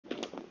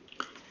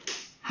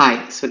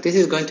Alright, so this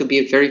is going to be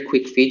a very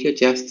quick video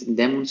just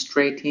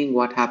demonstrating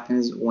what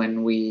happens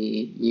when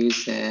we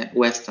use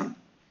Weston.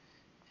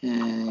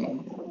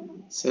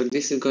 So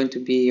this is going to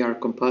be our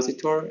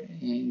compositor,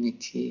 and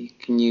it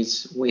can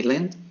use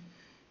Wayland.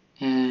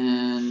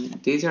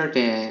 And these are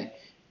the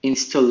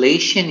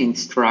installation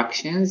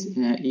instructions.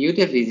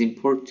 UDEV is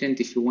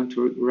important if you want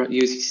to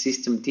use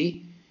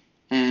systemd,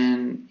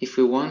 and if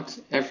we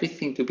want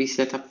everything to be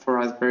set up for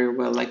us very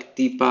well, like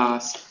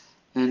dbus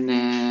and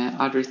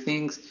other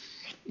things.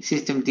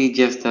 Systemd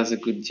just does a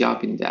good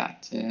job in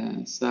that,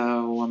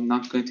 so I'm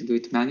not going to do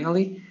it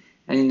manually.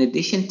 And in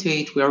addition to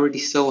it, we already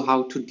saw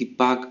how to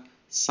debug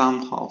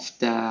some of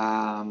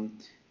the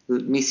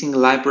missing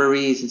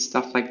libraries and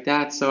stuff like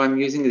that, so I'm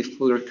using the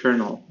fuller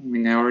kernel. I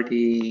mean, I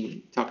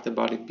already talked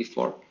about it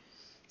before.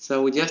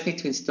 So we just need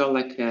to install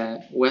like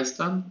a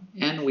Weston,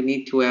 and we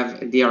need to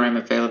have a DRM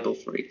available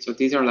for it. So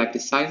these are like the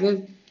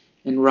sizes.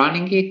 And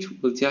running it,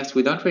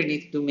 we don't really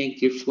need to make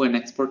dirfoo and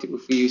export it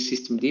if we use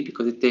systemd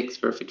because it takes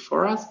care of it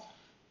for us.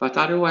 But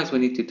otherwise, we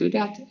need to do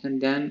that,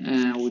 and then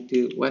we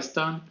do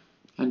Weston,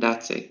 and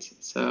that's it.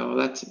 So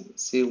let's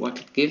see what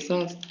it gives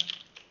us.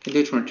 I can do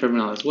it from a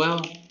terminal as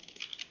well.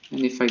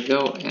 And if I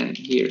go and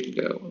here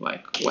go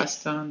like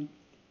Weston,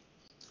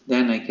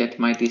 then I get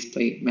my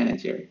display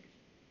manager.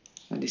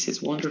 And this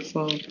is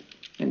wonderful,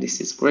 and this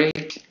is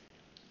great.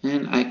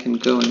 And I can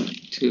go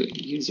into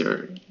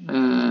user.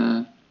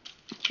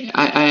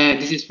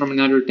 This is from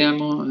another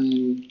demo,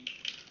 and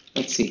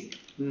let's see.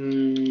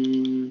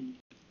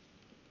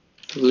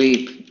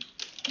 Lib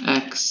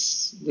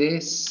x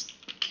this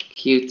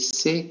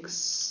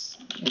Qt6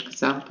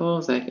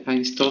 examples. I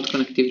installed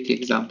connectivity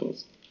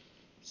examples.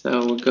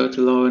 So we'll go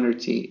to low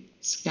energy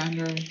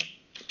scanner,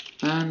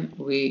 and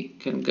we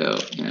can go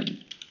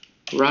and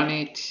run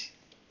it,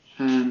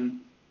 and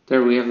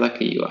there we have like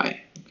a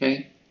UI,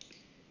 okay?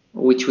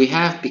 Which we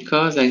have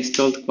because I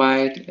installed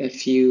quite a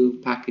few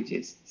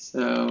packages.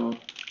 So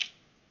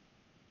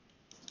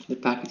the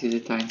packages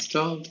that I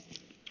installed,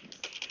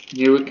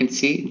 here we can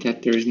see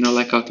that there is no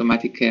like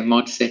automatic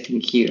mod setting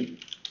here,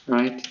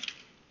 right?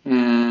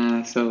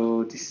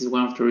 So this is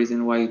one of the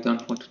reasons why you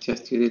don't want to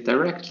just use it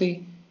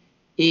directly.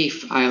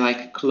 If I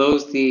like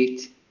closed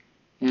it,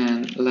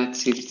 and let's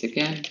see this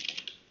again,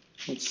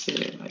 let's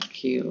say like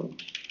kill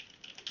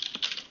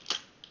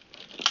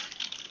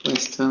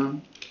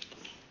Weston,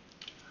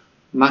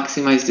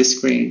 maximize the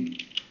screen,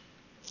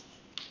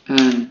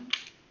 and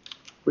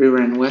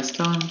rerun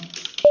Weston,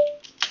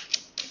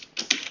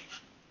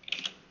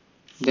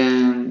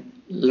 then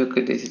look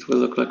at this, it will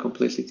look like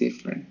completely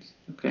different,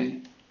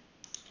 okay?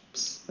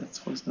 Oops, that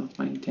was not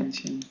my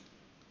intention.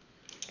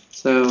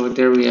 So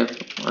there we have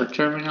our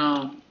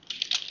terminal,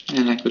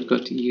 and I could go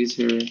to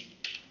user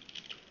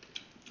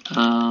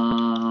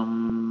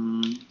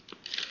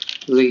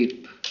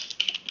lib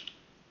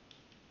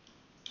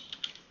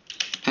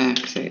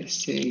x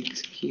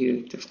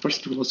execute. Of course,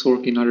 it will also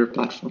work in other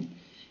platform.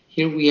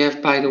 Here we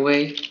have, by the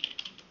way,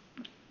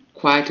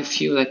 quite a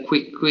few like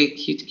quick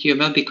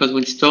QML because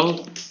we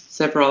installed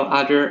several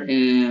other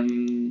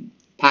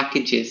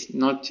packages,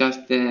 not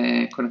just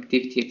the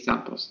connectivity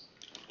examples.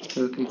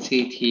 So you can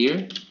see it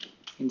here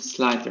in the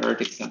slide. There are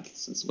the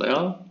examples as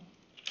well.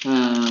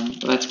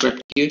 Let's grab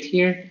Qt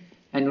here,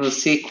 and we'll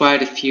see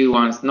quite a few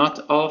ones. Not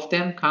all of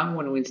them come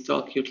when we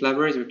install Qt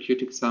libraries or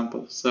Qt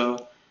examples.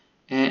 So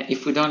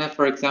if we don't have,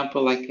 for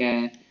example, like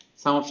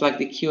some of like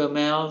the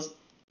QMLs,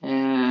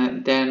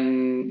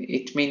 then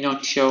it may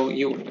not show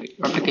your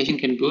application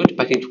can boot,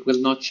 but it will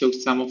not show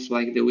some of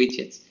like the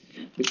widgets,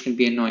 which can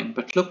be annoying.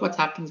 But look what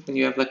happens when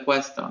you have like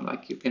Weston.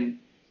 Like you can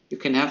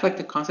have like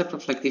the concept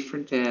of like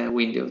different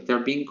windows. They're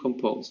being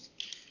composed,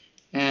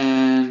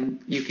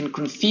 and you can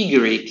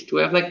configure it to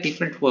have like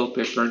different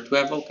wallpaper, to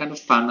have all kind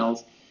of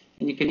panels,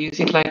 and you can use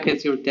it like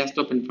as your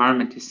desktop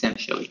environment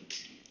essentially.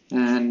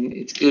 And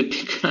it's good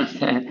because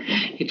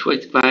it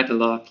works quite a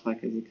lot,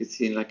 like as you can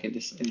see, like in the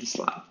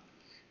slide.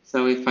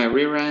 So if I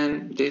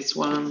rerun this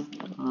one,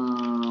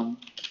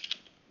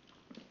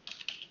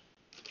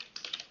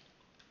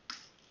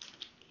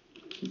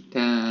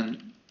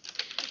 then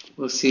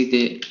we'll see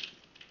the,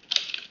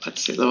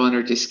 let's say, low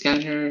energy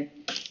scanner.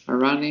 I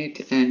run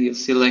it, and you'll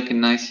see like a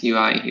nice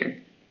UI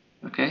here.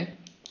 Okay.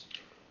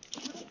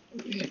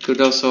 I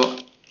could also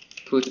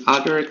put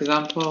other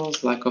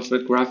examples like of the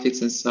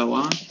graphics and so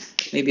on.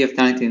 Maybe I've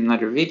done it in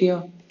another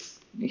video.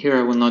 Here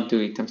I will not do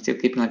it. I'm still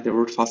keeping like the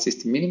root file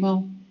system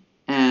minimal.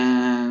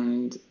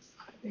 And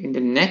in the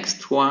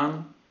next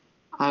one,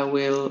 I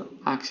will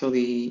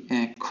actually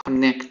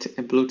connect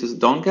a Bluetooth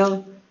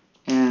dongle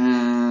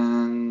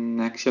and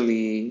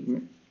actually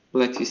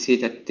let you see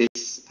that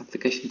this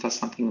application does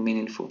something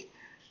meaningful.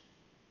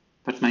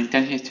 But my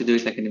intention is to do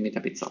it like in the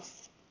meetup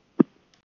itself.